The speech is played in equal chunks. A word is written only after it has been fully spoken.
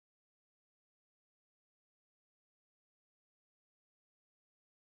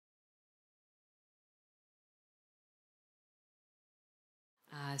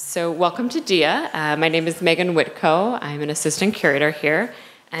So welcome to DIA. My name is Megan Whitco. I'm an assistant curator here,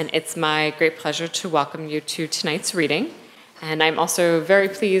 and it's my great pleasure to welcome you to tonight's reading. And I'm also very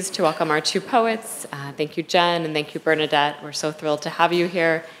pleased to welcome our two poets. Thank you, Jen, and thank you, Bernadette. We're so thrilled to have you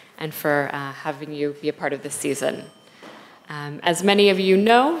here and for having you be a part of this season. As many of you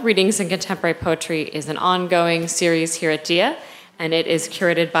know, Readings in Contemporary Poetry is an ongoing series here at DIA, and it is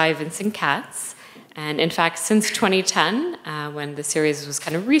curated by Vincent Katz. And in fact, since 2010, when the series was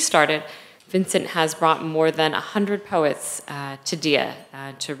kind of restarted, Vincent has brought more than 100 poets to DIA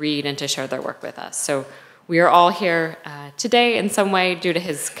to read and to share their work with us. So we are all here today in some way due to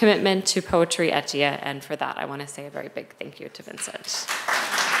his commitment to poetry at DIA, and for that I want to say a very big thank you to Vincent.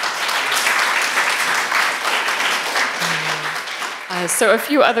 So a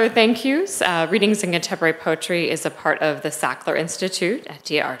few other thank yous. Readings in Contemporary Poetry is a part of the Sackler Institute at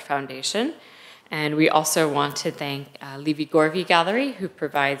DIA Art Foundation. And we also want to thank Levy Gorvey Gallery, who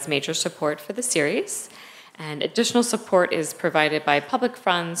provides major support for the series. And additional support is provided by public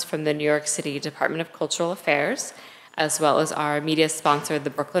funds from the New York City Department of Cultural Affairs, as well as our media sponsor, the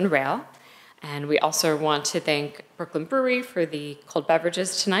Brooklyn Rail. And we also want to thank Brooklyn Brewery for the cold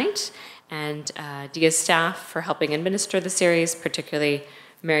beverages tonight, and DIA staff for helping administer the series, particularly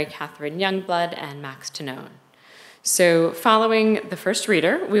Mary Catherine Youngblood and Max Tonone. So following the first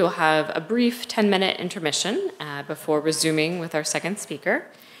reader, we will have a brief 10-minute intermission before resuming with our second speaker.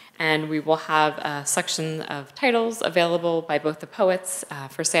 And we will have a section of titles available by both the poets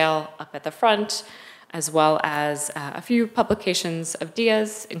for sale up at the front, as well as a few publications of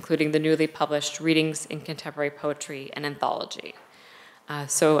DIA's, including the newly published Readings in Contemporary Poetry and Anthology.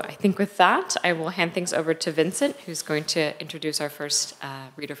 So I think with that, I will hand things over to Vincent, who's going to introduce our first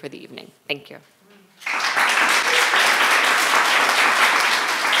reader for the evening. Thank you.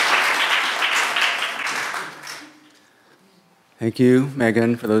 Thank you,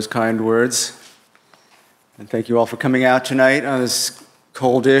 Megan, for those kind words. And thank you all for coming out tonight on this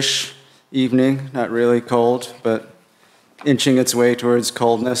coldish evening. Not really cold, but inching its way towards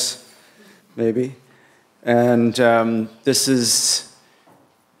coldness, maybe. And this is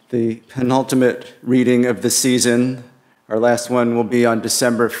the penultimate reading of the season. Our last one will be on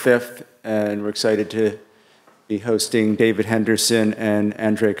December 5th, and we're excited to be hosting David Henderson and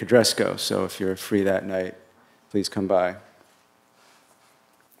Andre Codresco. So if you're free that night, please come by.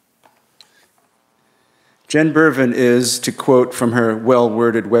 Jen Bervin is, to quote from her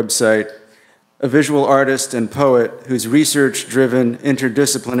well-worded website, a visual artist and poet whose research-driven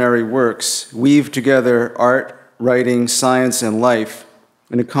interdisciplinary works weave together art, writing, science, and life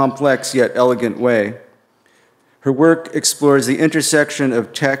in a complex yet elegant way. Her work explores the intersection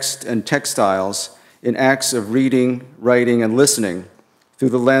of text and textiles in acts of reading, writing, and listening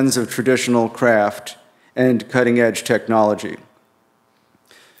through the lens of traditional craft and cutting-edge technology.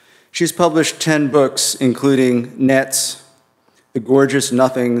 She's published 10 books, including Nets, The Gorgeous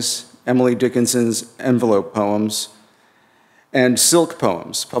Nothings, Emily Dickinson's envelope poems, and Silk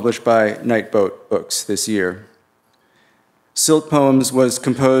Poems, published by Nightboat Books this year. Silk Poems was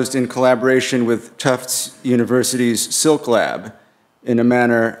composed in collaboration with Tufts University's Silk Lab, in a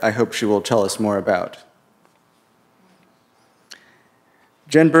manner I hope she will tell us more about.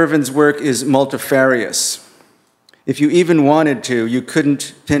 Jen Bervin's work is multifarious. If you even wanted to, you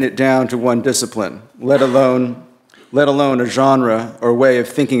couldn't pin it down to one discipline, let alone a genre or way of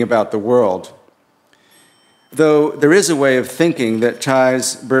thinking about the world. Though there is a way of thinking that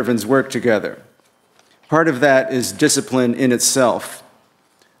ties Bervin's work together. Part of that is discipline in itself,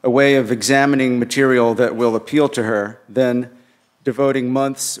 a way of examining material that will appeal to her, then devoting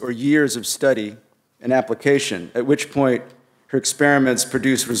months or years of study and application, at which point her experiments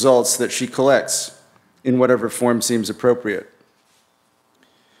produce results that she collects in whatever form seems appropriate.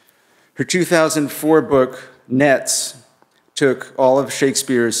 Her 2004 book, Nets, took all of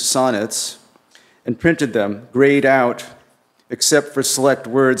Shakespeare's sonnets and printed them, grayed out, except for select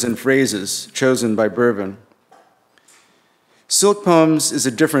words and phrases chosen by Bervin. Silk Poems is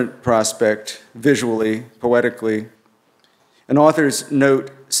a different prospect, visually, poetically. An author's note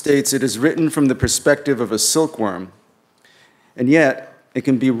states it is written from the perspective of a silkworm, and yet it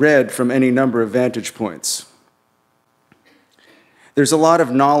can be read from any number of vantage points. There's a lot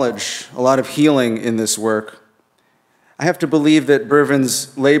of knowledge, a lot of healing in this work. I have to believe that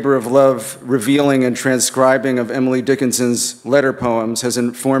Bervin's labor of love, revealing and transcribing of Emily Dickinson's letter poems has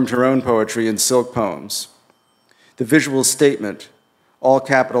informed her own poetry in Silk Poems. The visual statement, all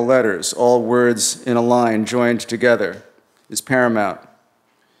capital letters, all words in a line joined together, is paramount.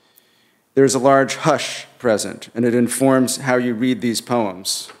 There's a large hush present, and it informs how you read these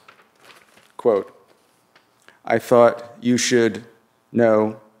poems. Quote, I thought you should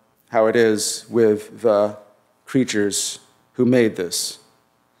know how it is with the creatures who made this.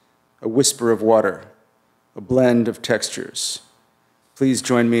 A whisper of water, a blend of textures. Please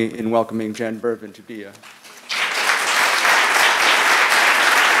join me in welcoming Jen Bervin to BIA.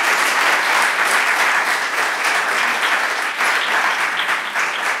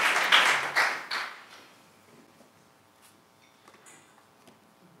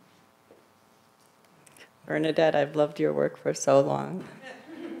 Bernadette, I've loved your work for so long.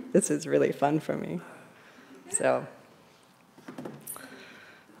 This is really fun for me. So,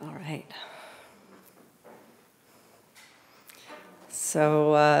 all right.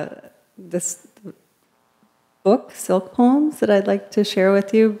 So this book, Silk Poems, that I'd like to share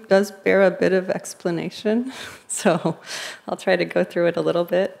with you does bear a bit of explanation. So I'll try to go through it a little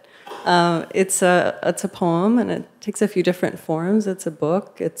bit. It's a poem, and it takes a few different forms. It's a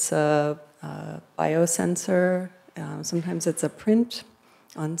book. It's a biosensor. Sometimes it's a print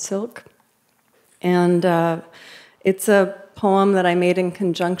on silk. And it's a poem that I made in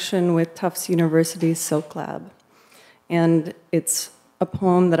conjunction with Tufts University's Silk Lab. And it's a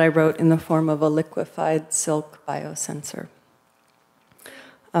poem that I wrote in the form of a liquefied silk biosensor.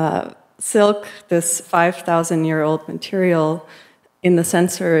 Silk, this 5,000-year-old material, in the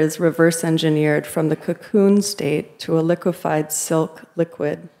sensor is reverse engineered from the cocoon state to a liquefied silk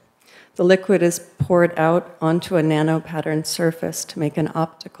liquid. The liquid is poured out onto a nanopatterned surface to make an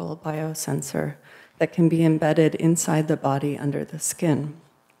optical biosensor that can be embedded inside the body under the skin.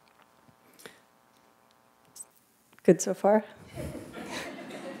 Good so far?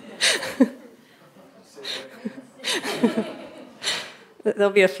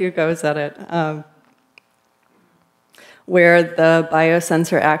 There'll be a few goes at it. Where the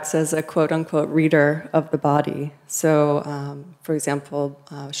biosensor acts as a quote-unquote reader of the body. So, for example,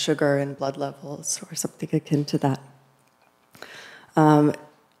 sugar and blood levels or something akin to that.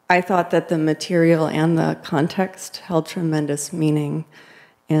 I thought that the material and the context held tremendous meaning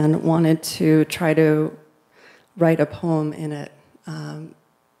and wanted to try to write a poem in it.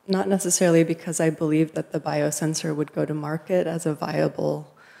 Not necessarily because I believed that the biosensor would go to market as a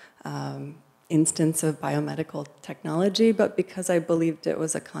viable instance of biomedical technology, but because I believed it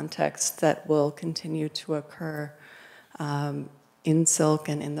was a context that will continue to occur in silk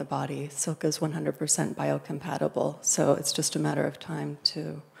and in the body. Silk is 100% biocompatible, so it's just a matter of time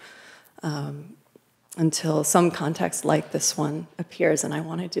to until some context like this one appears, and I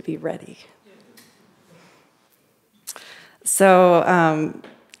wanted to be ready. So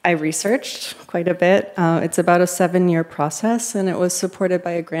I researched quite a bit. It's about a 7-year process, and it was supported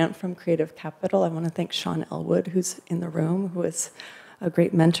by a grant from Creative Capital. I want to thank Sean Elwood, who's in the room, who was a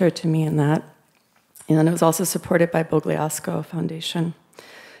great mentor to me in that. And it was also supported by Bogliasco Foundation.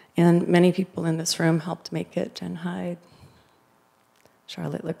 And many people in this room helped make it. Jen Hyde,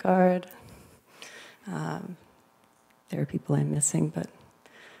 Charlotte Lagarde. There are people I'm missing, but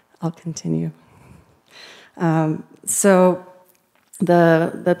I'll continue. So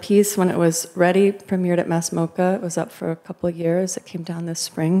the piece, when it was ready, premiered at MassMocha. It was up for a couple of years. It came down this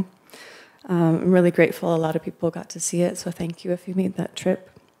spring. I'm really grateful a lot of people got to see it, so thank you if you made that trip.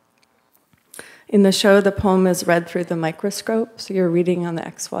 In the show, the poem is read through the microscope, so you're reading on the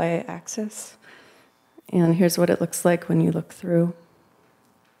XY axis. And here's what it looks like when you look through.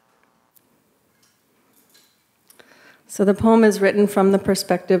 So the poem is written from the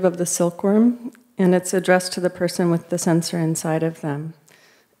perspective of the silkworm, and it's addressed to the person with the sensor inside of them.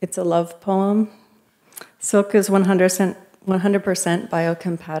 It's a love poem. Silk is 100%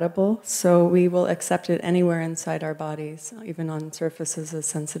 biocompatible, so we will accept it anywhere inside our bodies, even on surfaces as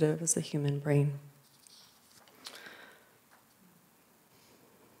sensitive as the human brain.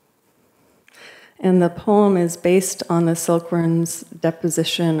 And the poem is based on the silkworm's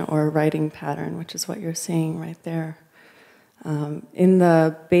deposition or writing pattern, which is what you're seeing right there. In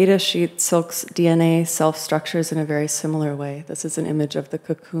the beta sheet, silk's DNA self-structures in a very similar way. This is an image of the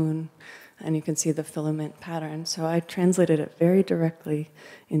cocoon, and you can see the filament pattern. So I translated it very directly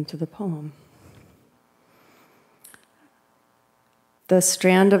into the poem. The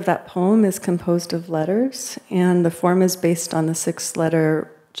strand of that poem is composed of letters, and the form is based on the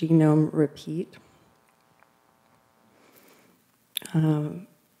 6-letter genome repeat.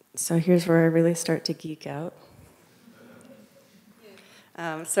 So here's where I really start to geek out.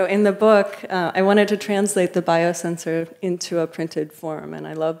 So in the book, I wanted to translate the biosensor into a printed form, and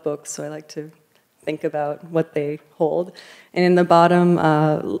I love books, so I like to think about what they hold. And in the bottom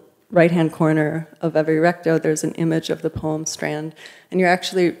right-hand corner of every recto, there's an image of the poem strand, and you're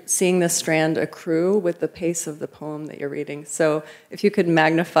actually seeing the strand accrue with the pace of the poem that you're reading. So if you could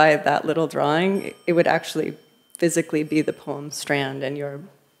magnify that little drawing, it would actually physically be the poem strand and your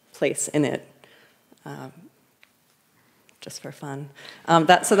place in it, just for fun.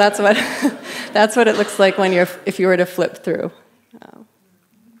 So that's what that's what it looks like when if you were to flip through.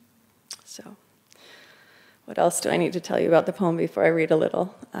 So, what else do I need to tell you about the poem before I read a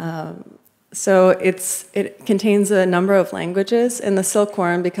little? So it contains a number of languages, and the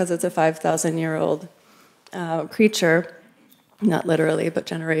silkworm, because it's a 5,000-year-old creature, not literally but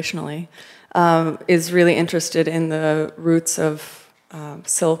generationally, is really interested in the roots of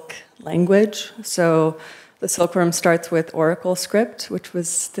silk language. So the silkworm starts with oracle script, which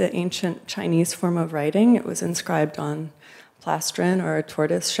was the ancient Chinese form of writing. It was inscribed on plastron or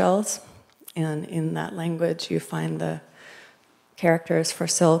tortoise shells, and in that language you find the characters for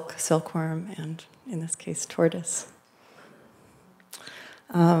silk, silkworm, and in this case tortoise.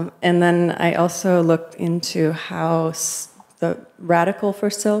 And then I also looked into how the radical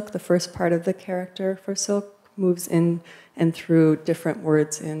for silk, the first part of the character for silk, moves in and through different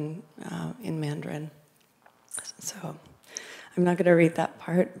words in Mandarin. So I'm not going to read that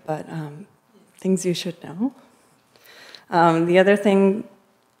part, but things you should know. The other thing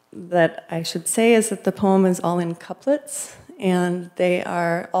that I should say is that the poem is all in couplets, and they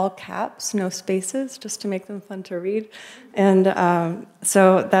are all caps, no spaces, just to make them fun to read. And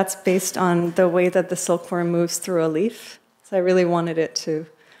so that's based on the way that the silkworm moves through a leaf. So I really wanted it to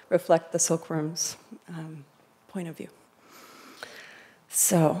reflect the silkworm's point of view.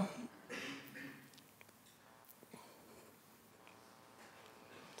 So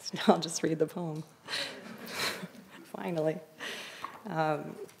now I'll just read the poem. Finally.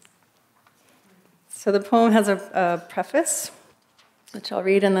 So the poem has a preface, which I'll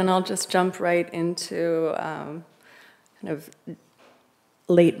read, and then I'll just jump right into kind of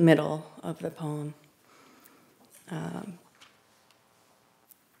late middle of the poem.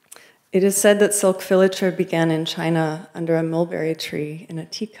 It is said that silk filature began in China under a mulberry tree in a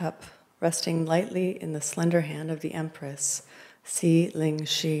teacup, resting lightly in the slender hand of the empress, Si Ling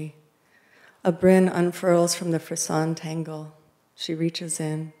Shi. A brin unfurls from the frisson tangle. She reaches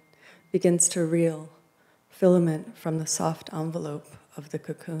in, begins to reel, filament from the soft envelope of the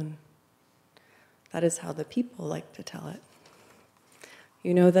cocoon. That is how the people like to tell it.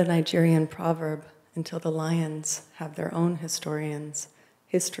 You know the Nigerian proverb, until the lions have their own historians,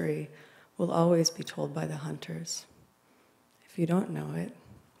 history will always be told by the hunters. If you don't know it,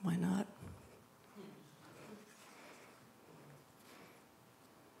 why not?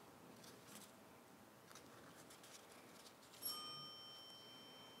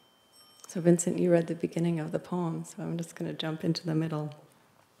 So Vincent, you read the beginning of the poem, so I'm just going to jump into the middle.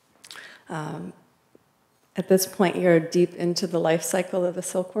 At this point, you're deep into the life cycle of the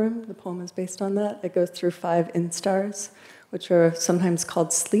silkworm. The poem is based on that. It goes through 5 instars, which are sometimes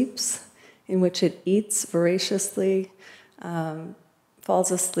called sleeps, in which it eats voraciously,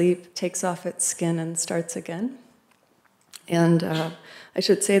 falls asleep, takes off its skin, and starts again. And I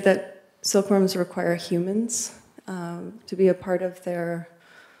should say that silkworms require humans to be a part of their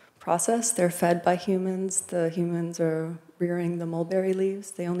process. They're fed by humans. The humans are rearing the mulberry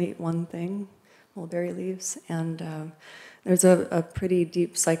leaves. They only eat one thing, mulberry leaves. And there's a pretty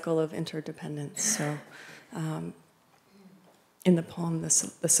deep cycle of interdependence. So in the poem,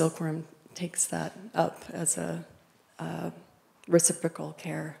 the silkworm takes that up as a reciprocal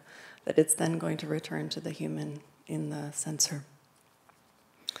care that it's then going to return to the human in the censer.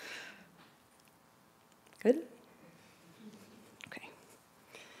 Good? Okay.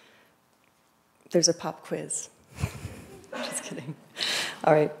 There's a pop quiz. Just kidding.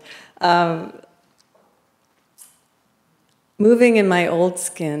 All right. Moving in my old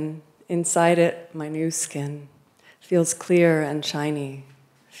skin, inside it, my new skin, feels clear and shiny,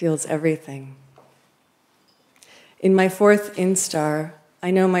 feels everything. In my 4th instar,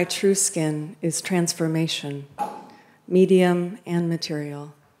 I know my true skin is transformation, medium and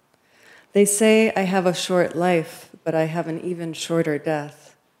material. They say I have a short life, but I have an even shorter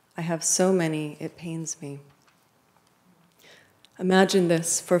death. I have so many, it pains me. Imagine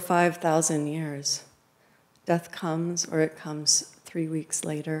this for 5,000 years. Death comes, or it comes 3 weeks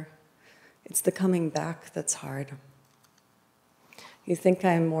later. It's the coming back that's hard. You think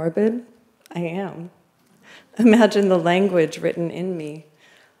I'm morbid? I am. Imagine the language written in me.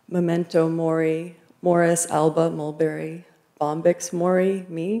 Memento mori, Morris alba mulberry, Bombyx mori,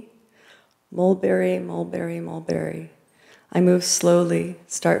 me. Mulberry, mulberry, mulberry. I move slowly,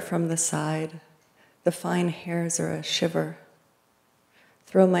 start from the side. The fine hairs are a shiver.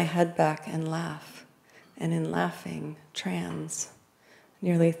 Throw my head back and laugh. And in laughing, trans.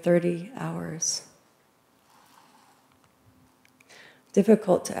 Nearly 30 hours.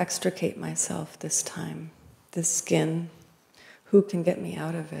 Difficult to extricate myself this time. this skin. Who can get me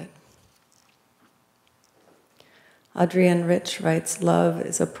out of it? Adrienne Rich writes, love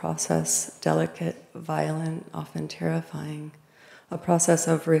is a process, delicate, violent, often terrifying, a process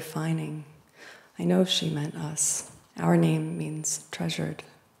of refining. I know she meant us. Our name means treasured.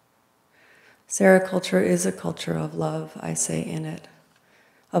 Sericulture is a culture of love, I say in it,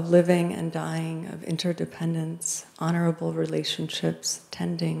 of living and dying, of interdependence, honorable relationships,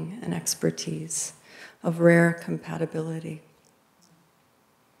 tending, and expertise, of rare compatibility.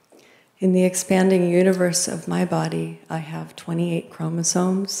 In the expanding universe of my body, I have 28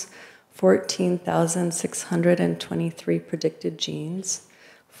 chromosomes, 14,623 predicted genes,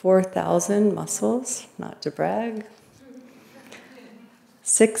 4,000 muscles, not to brag,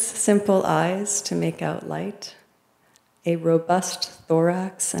 6 simple eyes to make out light, a robust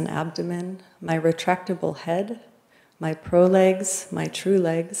thorax and abdomen, my retractable head, my pro legs, my true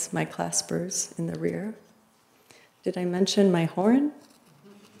legs, my claspers in the rear. Did I mention my horn?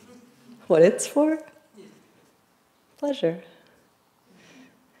 What it's for? Pleasure.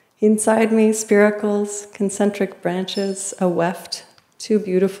 Inside me, spiracles, concentric branches, a weft, too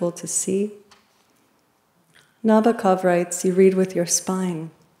beautiful to see. Nabokov writes, you read with your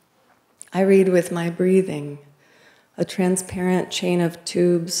spine. I read with my breathing. A transparent chain of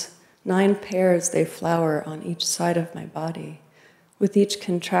tubes, 9 pairs they flower on each side of my body. With each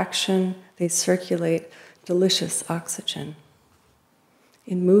contraction, they circulate delicious oxygen.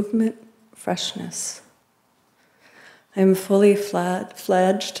 In movement, freshness. I am fully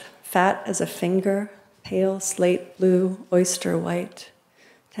fledged, fat as a finger, pale slate blue, oyster white,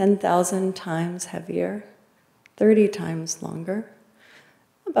 10,000 times heavier, 30 times longer,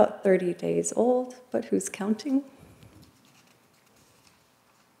 about 30 days old, but who's counting?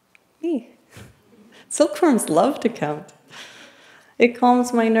 Me. Silkworms love to count. It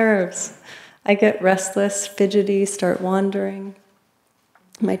calms my nerves. I get restless, fidgety, start wandering.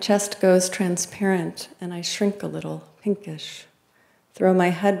 My chest goes transparent and I shrink a little, pinkish. Throw my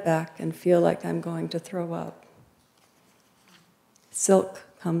head back and feel like I'm going to throw up. Silk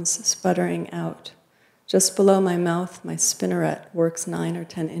comes sputtering out. Just below my mouth, my spinneret works 9 or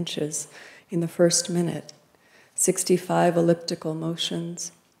 10 inches in the first minute, 65 elliptical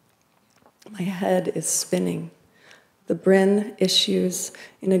motions. My head is spinning. The brin issues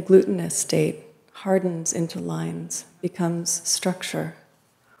in a glutinous state, hardens into lines, becomes structure.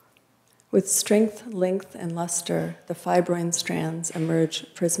 With strength, length, and luster, the fibroin strands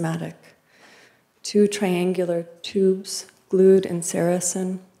emerge prismatic. 2 triangular tubes glued in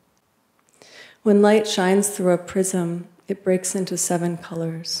Saracen. When light shines through a prism, it breaks into 7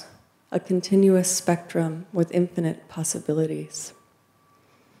 colors, a continuous spectrum with infinite possibilities.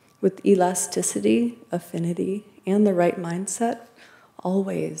 With elasticity, affinity, and the right mindset, all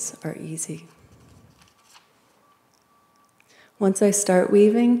ways are easy. Once I start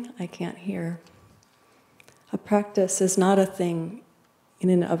weaving, I can't hear. A practice is not a thing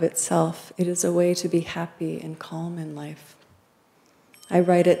in and of itself. It is a way to be happy and calm in life. I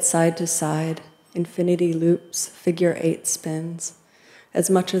write it side to side, infinity loops, figure 8 spins, as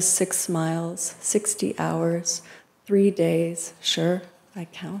much as 6 miles, 60 hours, 3 days, sure, I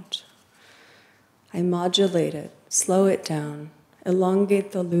count. I modulate it, slow it down,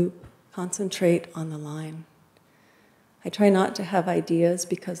 elongate the loop, concentrate on the line. I try not to have ideas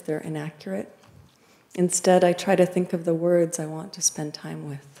because they're inaccurate. Instead, I try to think of the words I want to spend time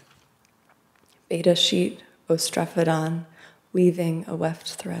with. Beta sheet, ostrephodon, weaving a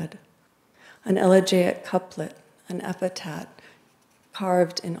weft thread. An elegiac couplet, an epitaph,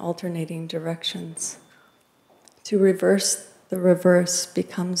 carved in alternating directions. To reverse the reverse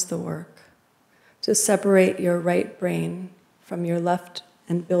becomes the work. To separate your right brain from your left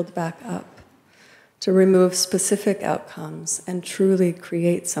and build back up. To remove specific outcomes and truly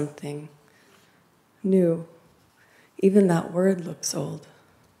create something new. Even that word looks old.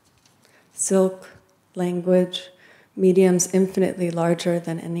 Silk, language, mediums infinitely larger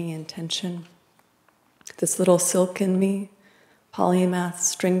than any intention. This little silk in me, polymath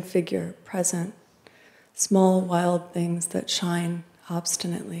string figure present, small wild things that shine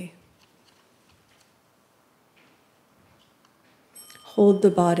obstinately. Hold the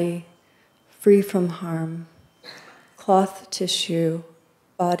body, free from harm, cloth tissue,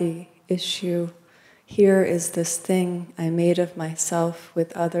 body issue. Here is this thing I made of myself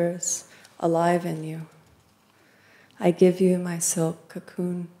with others, alive in you. I give you my silk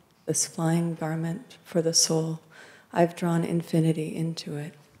cocoon, this flying garment for the soul. I've drawn infinity into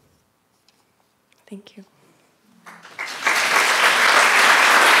it. Thank you.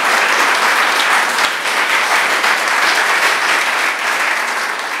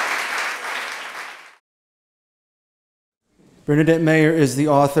 Bernadette Mayer is the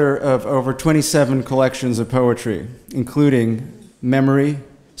author of over 27 collections of poetry, including Memory,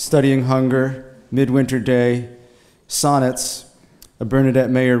 Studying Hunger, Midwinter Day, Sonnets, A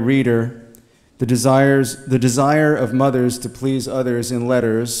Bernadette Mayer Reader, The Desire of Mothers to Please Others in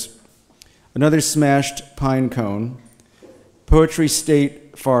Letters, Another Smashed Pine Cone, Poetry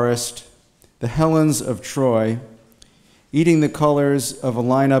State Forest, The Helens of Troy, Eating the Colors of a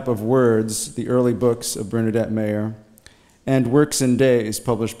Lineup of Words, the early books of Bernadette Mayer, and Works and Days,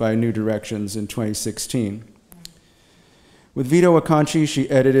 published by New Directions in 2016. With Vito Acconci, she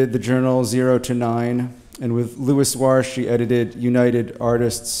edited the journal 0 to 9, and with Louis Warsh, she edited United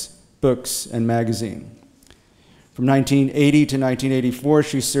Artists, Books, and Magazine. From 1980 to 1984,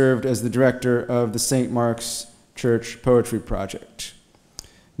 she served as the director of the St. Mark's Church Poetry Project.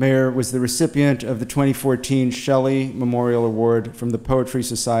 Mayer was the recipient of the 2014 Shelley Memorial Award from the Poetry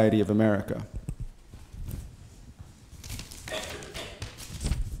Society of America.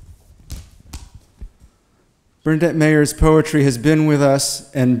 Bernadette Mayer's poetry has been with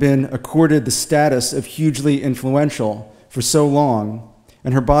us and been accorded the status of hugely influential for so long,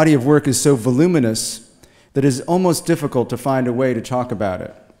 and her body of work is so voluminous that it is almost difficult to find a way to talk about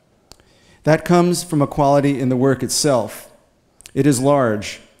it. That comes from a quality in the work itself. It is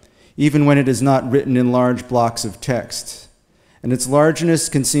large, even when it is not written in large blocks of text, and its largeness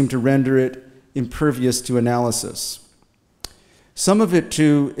can seem to render it impervious to analysis. Some of it,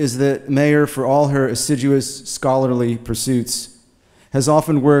 too, is that Mayer, for all her assiduous scholarly pursuits, has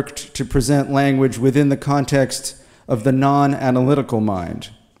often worked to present language within the context of the non-analytical mind.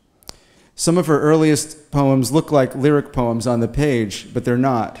 Some of her earliest poems look like lyric poems on the page, but they're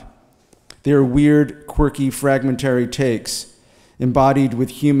not. They are weird, quirky, fragmentary takes, embodied with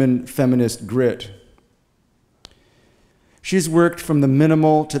human feminist grit. She's worked from the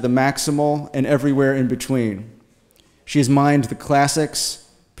minimal to the maximal and everywhere in between. She has mined the classics,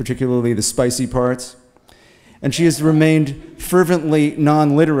 particularly the spicy parts, and she has remained fervently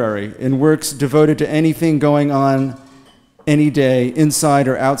non-literary in works devoted to anything going on any day, inside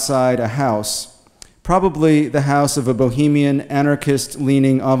or outside a house, probably the house of a bohemian,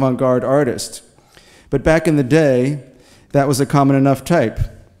 anarchist-leaning avant-garde artist. But back in the day, that was a common enough type.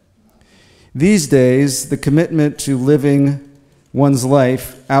 These days, the commitment to living one's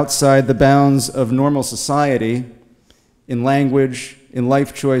life outside the bounds of normal society, in language, in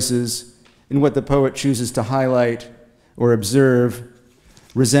life choices, in what the poet chooses to highlight or observe,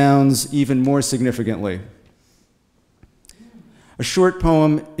 resounds even more significantly. A short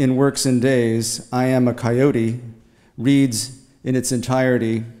poem in Works and Days, I Am a Coyote, reads in its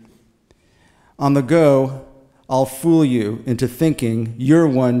entirety, "On the go, I'll fool you into thinking you're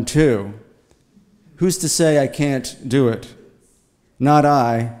one too. Who's to say I can't do it? Not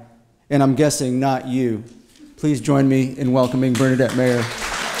I, and I'm guessing not you." Please join me in welcoming Bernadette Mayer.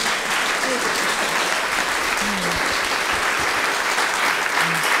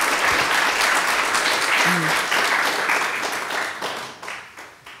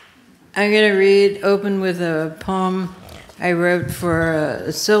 I'm going to open with a poem I wrote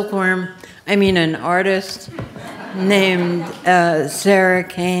for an artist named Sarah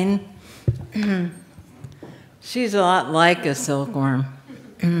Kane. She's a lot like a silkworm.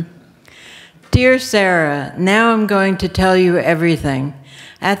 Dear Sarah, now I'm going to tell you everything.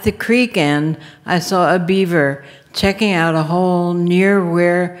 At the creek end, I saw a beaver checking out a hole near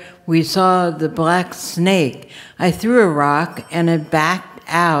where we saw the black snake. I threw a rock and it backed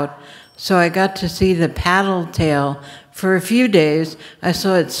out, so I got to see the paddle tail. For a few days, I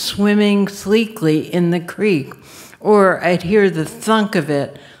saw it swimming sleekly in the creek, or I'd hear the thunk of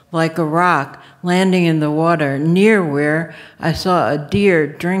it like a rock landing in the water near where I saw a deer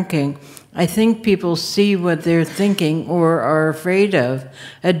drinking. I think people see what they're thinking or are afraid of.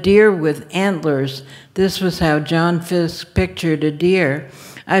 A deer with antlers. This was how John Fiske pictured a deer.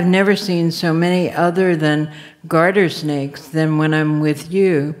 I've never seen so many other than garter snakes than when I'm with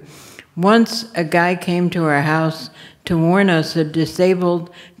you. Once a guy came to our house to warn us a disabled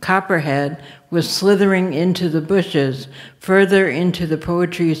copperhead was slithering into the bushes. Further into the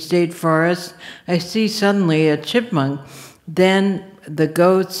Poetry State Forest, I see suddenly a chipmunk. Then the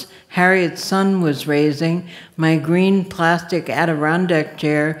goats Harriet's son was raising. My green plastic Adirondack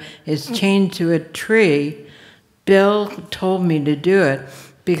chair is chained to a tree. Bill told me to do it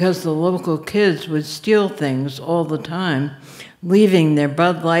because the local kids would steal things all the time, leaving their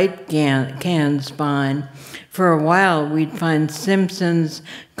Bud Light cans behind. For a while, we'd find Simpsons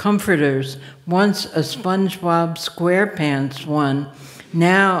comforters, once a SpongeBob SquarePants one.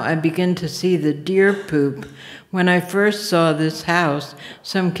 Now I begin to see the deer poop. When I first saw this house,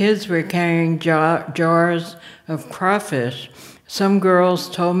 some kids were carrying jars of crawfish. Some girls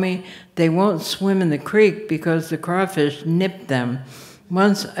told me they won't swim in the creek because the crawfish nipped them.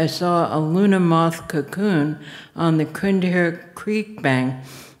 Once I saw a Luna moth cocoon on the Kinderhook Creek bank.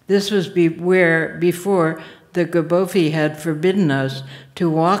 This was before the Gabofi had forbidden us to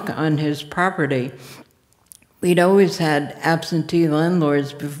walk on his property. We'd always had absentee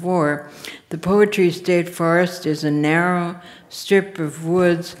landlords before. The Poetry State Forest is a narrow strip of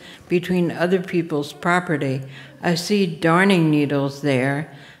woods between other people's property. I see darning needles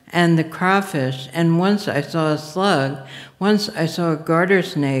there, and the crawfish, and once I saw a slug. Once I saw garter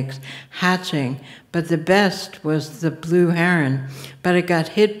snakes hatching, but the best was the blue heron. But it got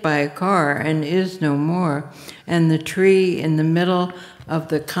hit by a car and is no more. And the tree in the middle of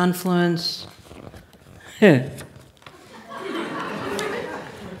the confluence of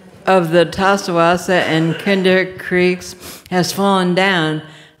the Tasawasa and Kinder Creeks has fallen down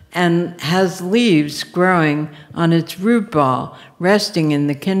and has leaves growing on its root ball, resting in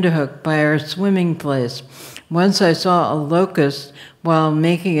the Kinderhook by our swimming place. Once I saw a locust while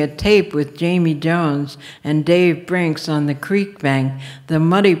making a tape with Jamie Jones and Dave Brinks on the creek bank, the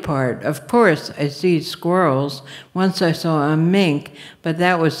muddy part. Of course, I see squirrels. Once I saw a mink, but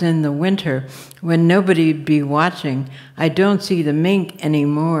that was in the winter when nobody'd be watching. I don't see the mink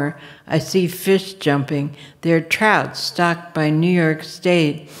anymore. I see fish jumping. They're trout stocked by New York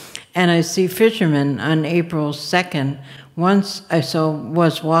State. And I see fishermen on April 2nd. Once I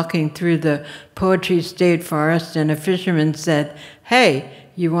was walking through the Poetry State Forest and a fisherman said, "Hey,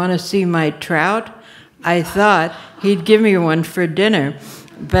 you want to see my trout?" I thought he'd give me one for dinner,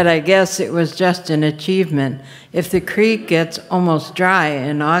 but I guess it was just an achievement. If the creek gets almost dry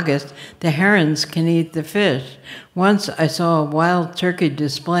in August, the herons can eat the fish. Once I saw a wild turkey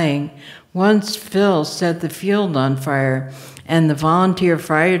displaying. Once Phil set the field on fire, and the volunteer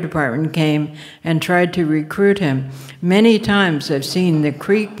fire department came and tried to recruit him. Many times I've seen the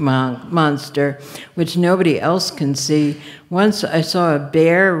creek monster, which nobody else can see. Once I saw a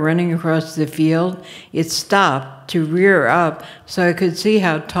bear running across the field. It stopped to rear up so I could see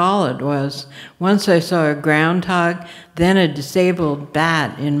how tall it was. Once I saw a groundhog, then a disabled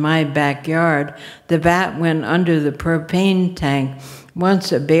bat in my backyard. The bat went under the propane tank.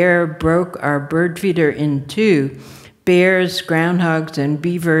 Once a bear broke our bird feeder in two. Bears, groundhogs, and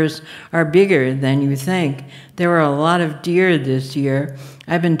beavers are bigger than you think. There were a lot of deer this year.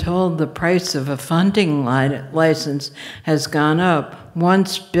 I've been told the price of a hunting license has gone up.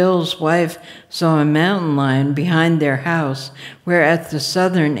 Once Bill's wife saw a mountain lion behind their house. We're at the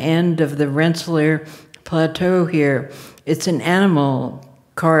southern end of the Rensselaer Plateau here. It's an animal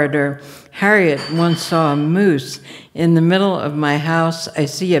corridor. Harriet once saw a moose. In the middle of my house, I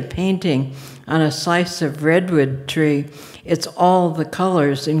see a painting on a slice of redwood tree. It's all the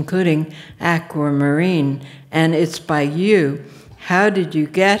colors, including aquamarine, and it's by you. How did you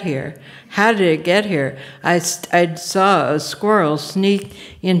get here? How did it get here? I saw a squirrel sneak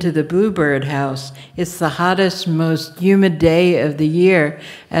into the bluebird house. It's the hottest, most humid day of the year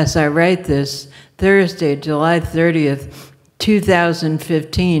as I write this, Thursday, July 30th,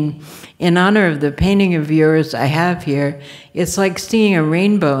 2015. In honor of the painting of yours I have here, it's like seeing a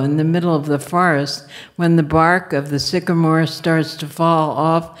rainbow in the middle of the forest. When the bark of the sycamore starts to fall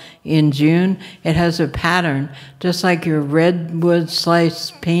off in June, it has a pattern, just like your redwood slice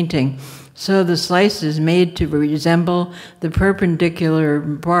painting. So the slice is made to resemble the perpendicular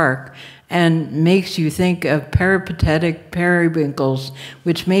bark and makes you think of peripatetic periwinkles,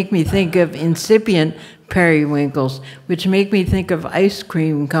 which make me think of incipient periwinkles, which make me think of ice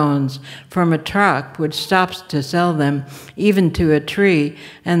cream cones from a truck which stops to sell them, even to a tree,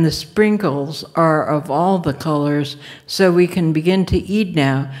 and the sprinkles are of all the colors, so we can begin to eat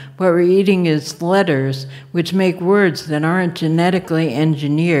now. What we're eating is letters, which make words that aren't genetically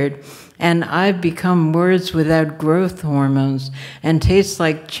engineered. And I've become words without growth hormones and taste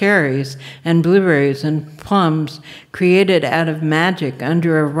like cherries and blueberries and plums created out of magic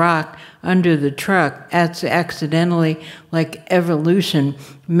under a rock under the truck, accidentally like evolution,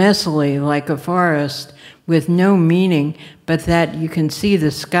 messily like a forest with no meaning, but that you can see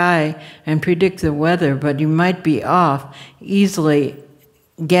the sky and predict the weather, but you might be off easily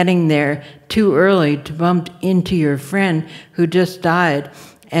getting there too early to bump into your friend who just died.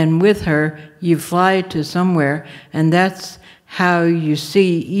 And with her, you fly to somewhere, and that's how you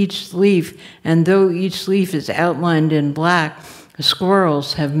see each leaf. And though each leaf is outlined in black,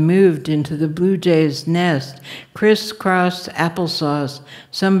 squirrels have moved into the blue jay's nest. Crisscross applesauce,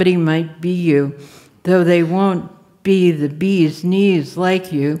 somebody might be you, though they won't be the bee's knees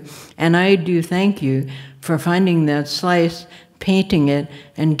like you, and I do thank you for finding that slice, painting it,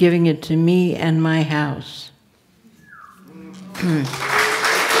 and giving it to me and my house.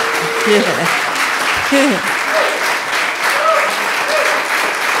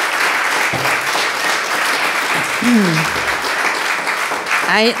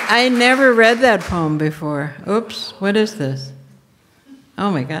 I never read that poem before. Oops, what is this? Oh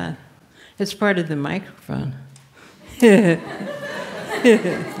my God, it's part of the microphone.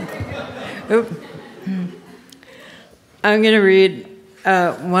 I'm going to read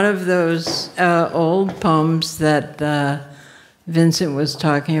one of those old poems that Vincent was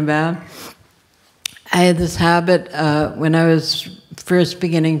talking about. I had this habit when I was first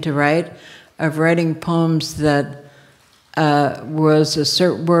beginning to write of writing poems that were a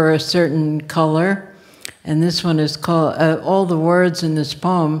certain color, and this one is called, all the words in this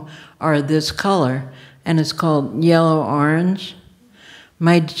poem are this color, and it's called Yellow-Orange.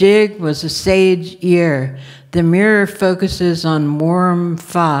 My jig was a sage ear. The mirror focuses on warm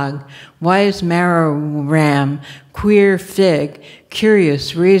fog, wise marrow ram, queer fig,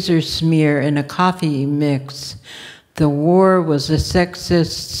 curious razor smear in a coffee mix. The war was a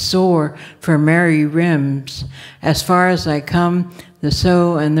sexist sore for merry rims. As far as I come, the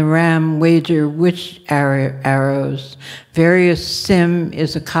sow and the ram wager witch arrows. Various sim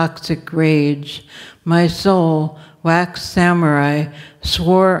is a coxic rage. My soul, wax samurai,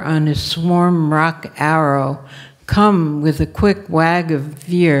 swore on his swarm rock arrow. Come with a quick wag of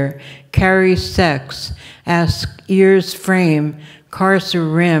veer, carry sex, ask ears frame,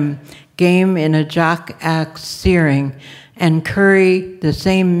 carcer rim, game in a jock axe searing, and curry the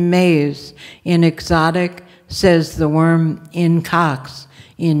same maize in exotic, says the worm in cocks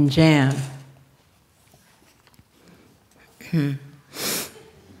in jam.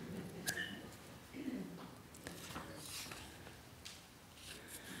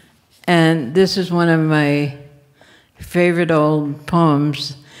 And this is one of my favorite old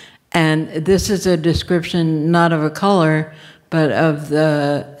poems, and this is a description not of a color, but of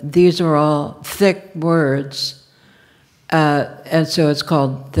these are all thick words, and so it's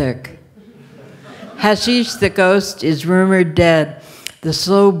called thick. Hashish the ghost is rumored dead. The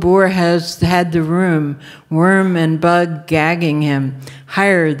slow boar has had the room, worm and bug gagging him,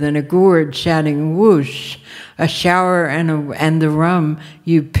 higher than a gourd shouting whoosh, a shower and the rum,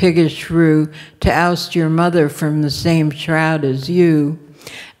 you piggish shrew, to oust your mother from the same shroud as you.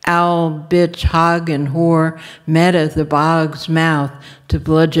 Owl, bitch, hog, and whore met at the bog's mouth to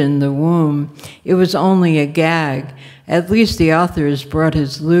bludgeon the womb. It was only a gag. At least the author has brought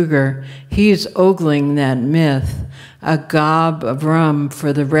his Luger. He's ogling that myth. A gob of rum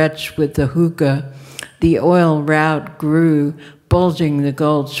for the wretch with the hookah. The oil rout grew, bulging the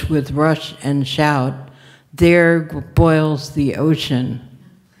gulch with rush and shout. There boils the ocean.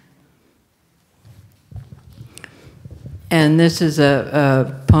 And this is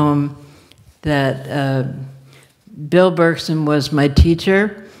a poem that Bill Berkson was my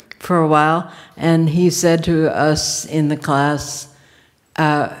teacher for a while, and he said to us in the class,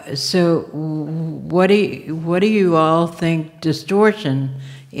 so what do you all think distortion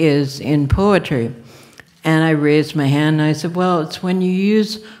is in poetry? And I raised my hand and I said, well, it's when you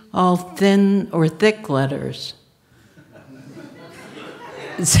use all thin or thick letters.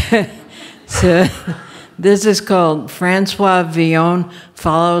 So this is called Francois Villon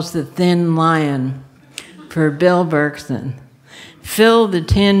Follows the Thin Lion for Bill Berkson. Fill the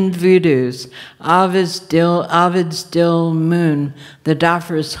tin voodoos, Ovid's dill moon, the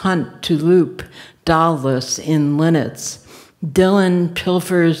Doffers hunt to loop, doll-less in linnets. Dylan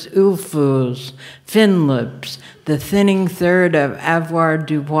pilfers ulfus, fin lips, the thinning third of avoir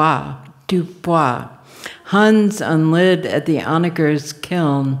Dubois. Huns unlid at the Onager's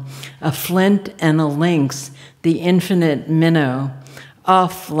kiln, a flint and a lynx, the infinite minnow.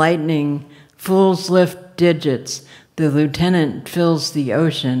 Off lightning, fools lift digits, the lieutenant fills the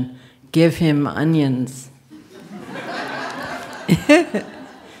ocean, give him onions.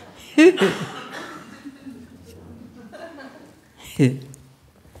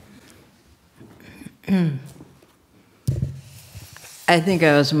 I think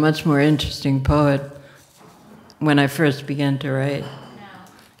I was a much more interesting poet when I first began to write.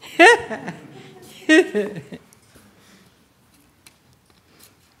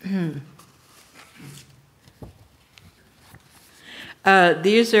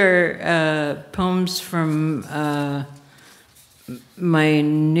 These are poems from my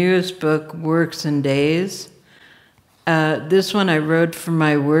newest book, Works and Days. This one I wrote for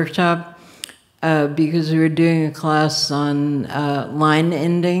my workshop because we were doing a class on line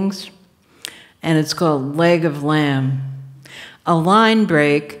endings. and it's called Leg of Lamb. A line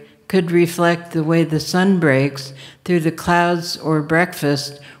break could reflect the way the sun breaks through the clouds, or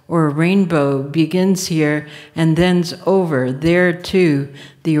breakfast, or a rainbow begins here and then's over. There, too,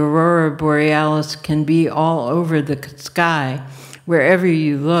 the aurora borealis can be all over the sky, wherever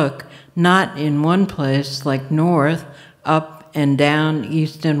you look, not in one place like north, up and down,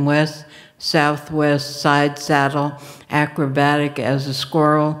 east and west, southwest, side saddle, acrobatic as a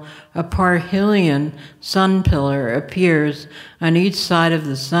squirrel. A parhelion sun pillar appears on each side of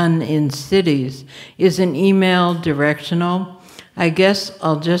the sun in cities. Is an email directional? I guess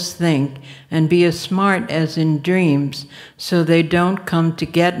I'll just think and be as smart as in dreams so they don't come to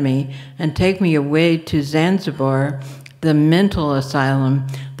get me and take me away to Zanzibar, the mental asylum,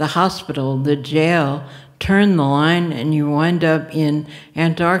 the hospital, the jail. Turn the line and you wind up in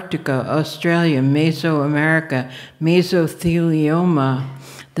Antarctica, Australia, Mesoamerica, mesothelioma,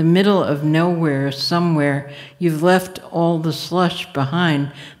 the middle of nowhere somewhere. You've left all the slush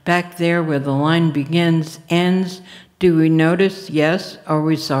behind, back there where the line begins, ends. Do we notice? Yes. Are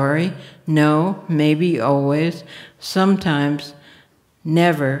we sorry? No. Maybe always. Sometimes.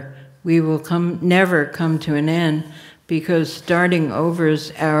 Never. We will never come to an end, because starting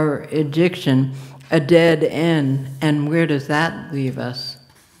over's our addiction, a dead end. And where does that leave us?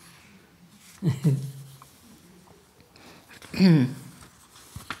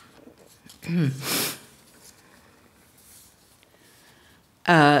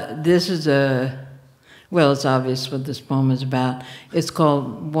 This is well, it's obvious what this poem is about. It's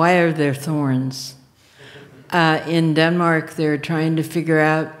called Why Are There Thorns? In Denmark, they're trying to figure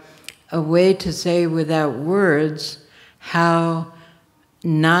out a way to say without words how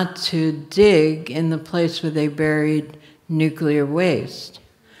not to dig in the place where they buried nuclear waste.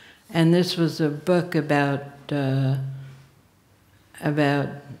 And this was a book about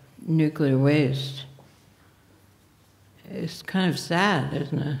nuclear waste. It's kind of sad,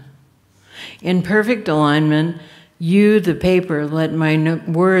 isn't it? In perfect alignment, you, the paper, let my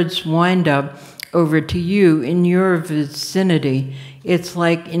words wind up over to you in your vicinity. It's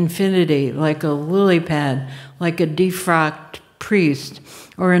like infinity, like a lily pad, like a defrocked priest,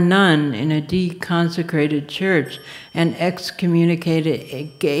 or a nun in a deconsecrated church, an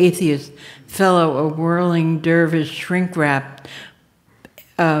excommunicated atheist fellow, a whirling dervish, shrink-wrapped,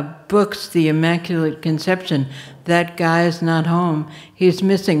 books the Immaculate Conception. That guy's not home. He's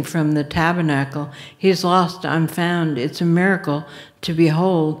missing from the tabernacle. He's lost, I'm found. It's a miracle to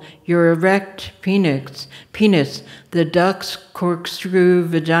behold. Your erect penis, the duck's corkscrew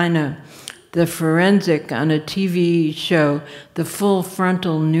vagina, the forensic on a TV show, the full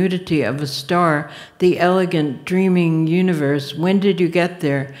frontal nudity of a star, the elegant dreaming universe. When did you get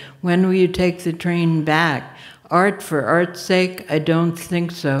there? When will you take the train back? Art for art's sake? I don't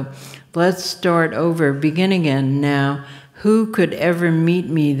think so. Let's start over, begin again now. Who could ever meet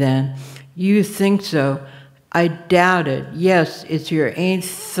me then? You think so? I doubt it. Yes, it's your eighth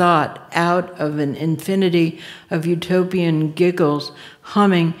thought out of an infinity of utopian giggles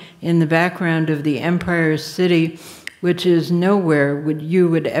humming in the background of the Empire City, which is nowhere you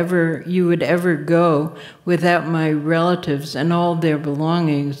would ever go without my relatives and all their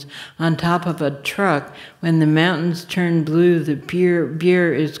belongings on top of a truck. When the mountains turn blue, the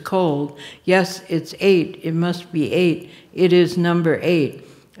beer is cold. Yes, it's 8. It must be 8. It is number 8,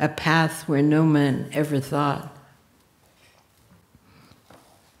 a path where no man ever thought.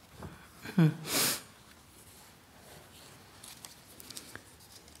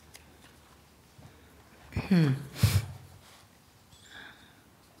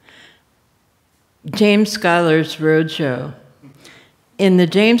 James Scholar's Roadshow. In the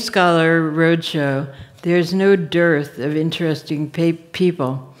James Scholar Roadshow, there's no dearth of interesting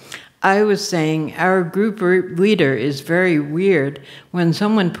people. I was saying our group leader is very weird when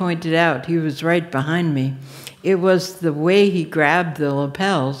someone pointed out he was right behind me. It was the way he grabbed the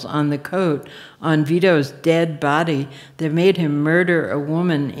lapels on the coat on Vito's dead body that made him murder a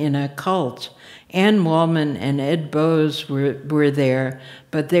woman in a cult. Ann Waldman and Ed Bowes were there,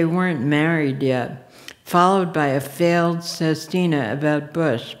 but they weren't married yet, followed by a failed sestina about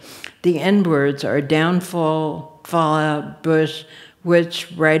Bush. The N-words are downfall, fallout, Bush,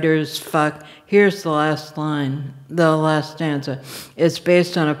 which writers fuck. Here's the last line, the last stanza. It's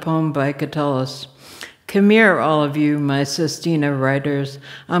based on a poem by Catullus. Come here, all of you, my sestina writers.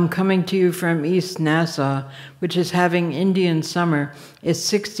 I'm coming to you from East Nassau, which is having Indian summer. It's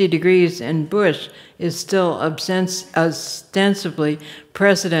 60 degrees, and Bush is still ostensibly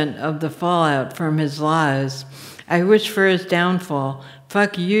president of the fallout from his lies. I wish for his downfall.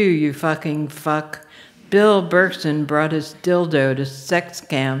 Fuck you, you fucking fuck. Bill Berkson brought his dildo to sex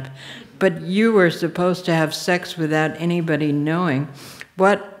camp. but you were supposed to have sex without anybody knowing.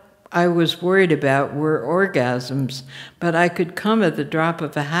 What I was worried about were orgasms, but I could come at the drop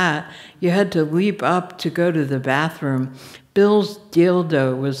of a hat. You had to leap up to go to the bathroom. Bill's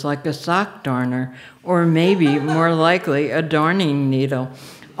dildo was like a sock darner, or maybe, more likely, a darning needle.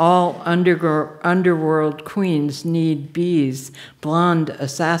 All underworld queens need bees, blonde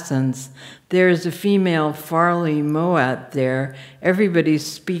assassins. There's a female Farley Moat there. Everybody's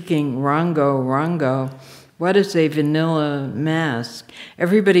speaking Rongo, Rongo. What is a vanilla mask?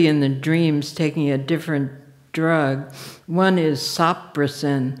 Everybody in the dream's taking a different drug. One is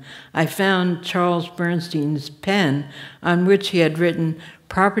Sopracin. I found Charles Bernstein's pen on which he had written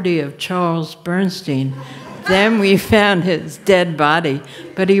 "Property of Charles Bernstein." Then we found his dead body,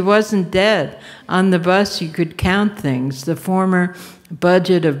 but he wasn't dead. On the bus, you could count things. The former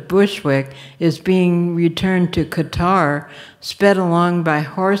budget of Bushwick is being returned to Qatar, sped along by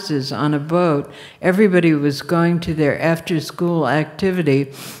horses on a boat. Everybody was going to their after-school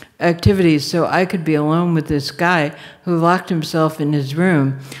activities, so I could be alone with this guy who locked himself in his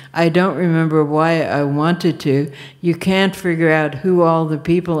room. I don't remember why I wanted to. You can't figure out who all the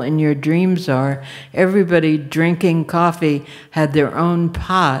people in your dreams are. Everybody drinking coffee had their own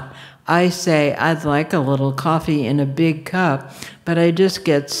pot. I say I'd like a little coffee in a big cup, but I just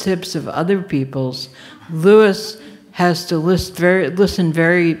get sips of other people's. Lewis has to listen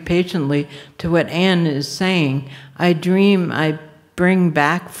very patiently to what Anne is saying. I dream I bring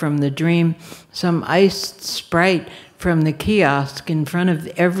back from the dream some iced Sprite from the kiosk in front of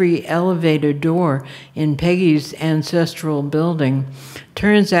every elevator door in Peggy's ancestral building.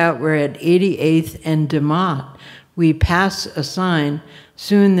 Turns out we're at 88th and DeMott. We pass a sign.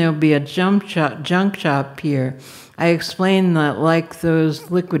 Soon there'll be a junk shop here. I explain that, like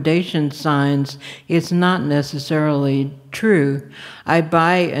those liquidation signs, it's not necessarily true. I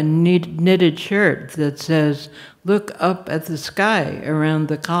buy a knitted shirt that says, "Look up at the sky," around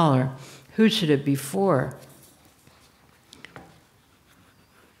the collar. Who should it be for?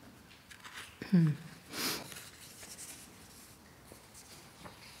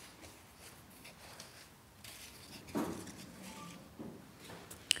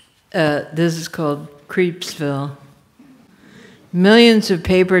 This is called Creepsville. Millions of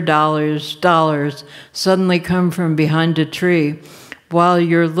paper dollars suddenly come from behind a tree while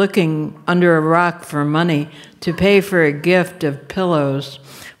you're looking under a rock for money to pay for a gift of pillows.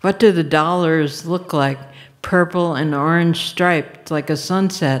 What do the dollars look like? Purple and orange striped like a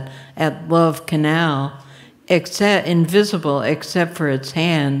sunset at Love Canal, invisible except for its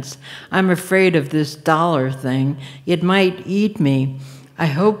hands. I'm afraid of this dollar thing. It might eat me. I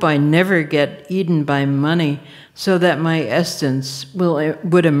hope I never get eaten by money so that my essence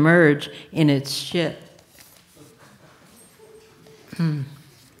would emerge in its shit.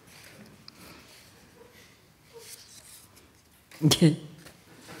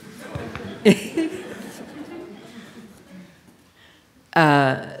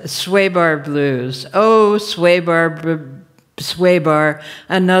 Sway Bar Blues. Oh, Sway Bar,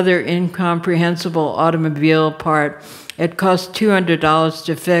 another incomprehensible automobile part. It costs $200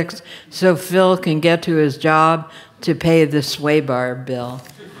 to fix so Phil can get to his job to pay the Sway Bar bill.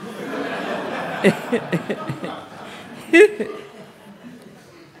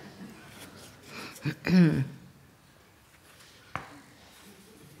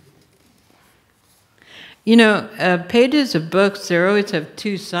 You know, pages of books, they always have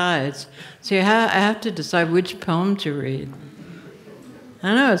two sides. So I have to decide which poem to read.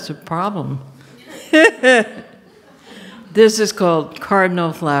 I know, it's a problem. This is called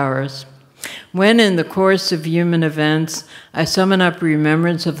Cardinal Flowers. When in the course of human events, I summon up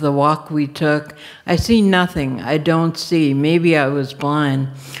remembrance of the walk we took, I see nothing I don't see. Maybe I was blind,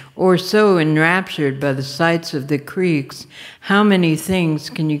 or so enraptured by the sights of the creeks. How many things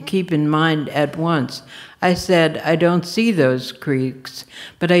can you keep in mind at once? I said, I don't see those creeks,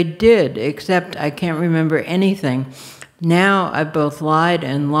 but I did, except I can't remember anything. Now I've both lied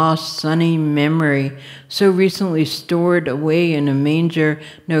and lost sunny memory, so recently stored away in a manger,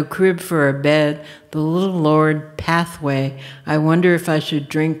 no crib for a bed, the little Lord pathway. I wonder if I should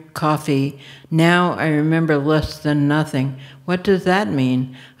drink coffee. Now I remember less than nothing. What does that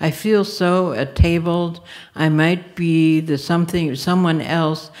mean? I feel so attabled. I might be someone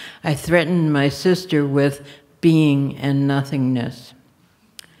else I threatened my sister with being and nothingness.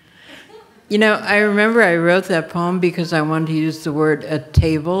 You know, I remember I wrote that poem because I wanted to use the word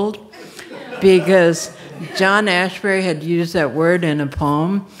attabled, because John Ashbery had used that word in a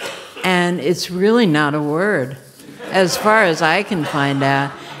poem, and it's really not a word, as far as I can find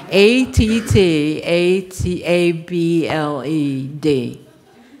out. A-T-T-A-T-A-B-L-E-D.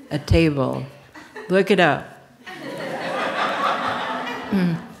 a table. Look it up.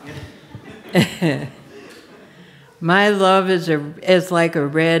 My love is like a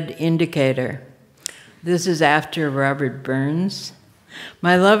red indicator. This is after Robert Burns.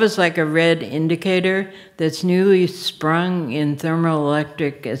 My love is like a red indicator that's newly sprung in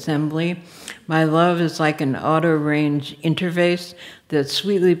thermoelectric assembly. My love is like an auto-range interface that's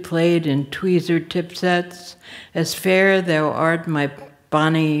sweetly played in tweezer tip sets. As fair thou art, my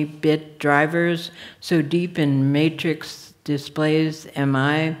bonny bit drivers, so deep in matrix displays am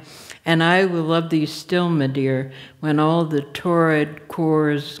I. And I will love thee still, my dear, when all the torrid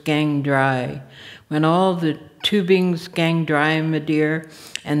cores gang dry. When all the tubings gang dry, my dear,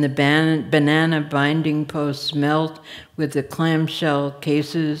 and the banana binding posts melt with the clamshell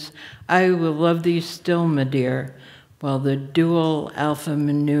cases, I will love thee still, my dear, while the dual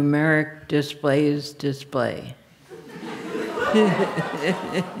alphanumeric displays display.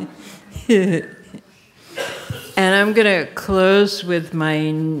 And I'm going to close with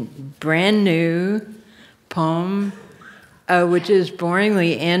my brand new poem, which is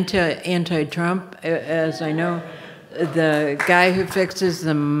boringly anti-Trump. As I know, the guy who fixes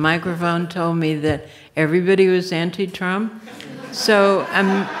the microphone told me that everybody was anti-Trump. So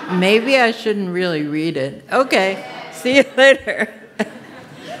maybe I shouldn't really read it. Okay, see you later.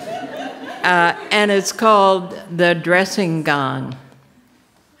 And it's called The Dressing Gong.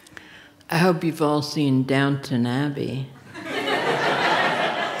 I hope you've all seen Downton Abbey.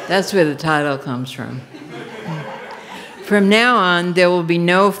 That's where the title comes from. From now on, there will be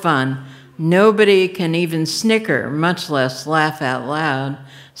no fun. Nobody can even snicker, much less laugh out loud.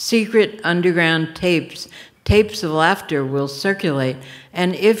 Secret underground tapes of laughter will circulate,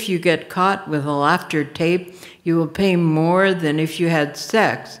 and if you get caught with a laughter tape, you will pay more than if you had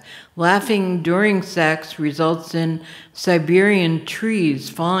sex. Laughing during sex results in Siberian trees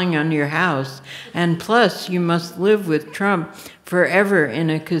falling on your house, and plus you must live with Trump forever in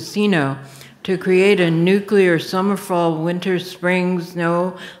a casino to create a nuclear summer, fall, winter, spring,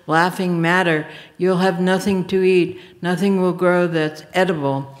 snow, laughing matter. You'll have nothing to eat. Nothing will grow that's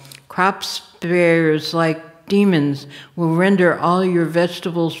edible. Crop sprayers like demons will render all your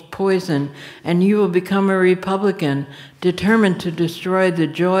vegetables poison, and you will become a Republican, determined to destroy the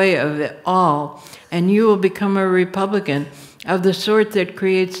joy of it all. And you will become a Republican of the sort that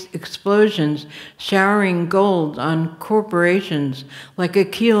creates explosions, showering gold on corporations like a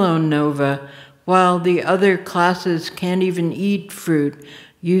kilonova, while the other classes can't even eat fruit.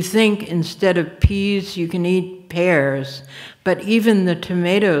 You think instead of peas, you can eat pears. But even the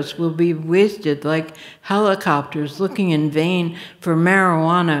tomatoes will be wasted like helicopters looking in vain for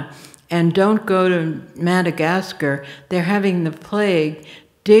marijuana. And don't go to Madagascar. They're having the plague.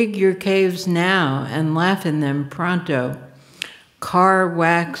 Dig your caves now and laugh in them pronto. Car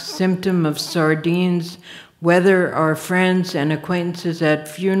wax, symptom of sardines. Whether our friends and acquaintances at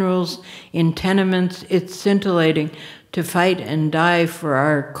funerals, in tenements, it's scintillating to fight and die for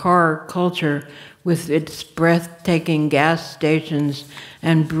our car culture with its breathtaking gas stations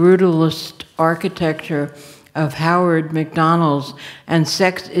and brutalist architecture of Howard McDonald's. And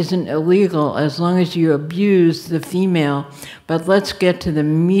sex isn't illegal as long as you abuse the female. But let's get to the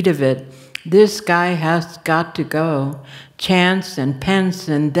meat of it. This guy has got to go. Chance and Pence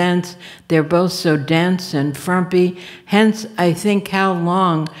and Dents, they're both so dense and frumpy. Hence, I think, how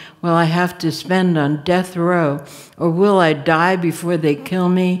long will I have to spend on death row? Or will I die before they kill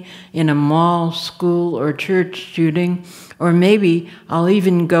me in a mall, school, or church shooting? Or maybe I'll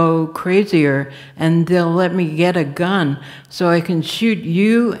even go crazier and they'll let me get a gun so I can shoot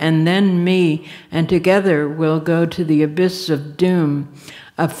you and then me, and together we'll go to the abyss of doom.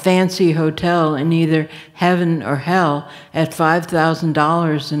 A fancy hotel in either heaven or hell at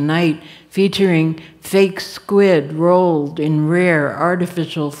 $5,000 a night, featuring fake squid rolled in rare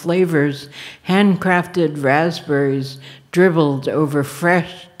artificial flavors, handcrafted raspberries dribbled over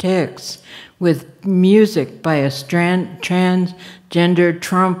fresh ticks, with music by a transgender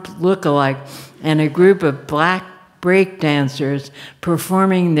Trump lookalike and a group of black breakdancers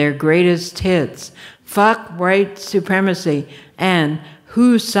performing their greatest hits. Fuck white supremacy and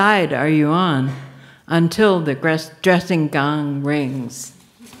whose side are you on? Until the dressing gong rings.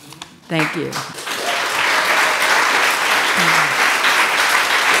 Thank you.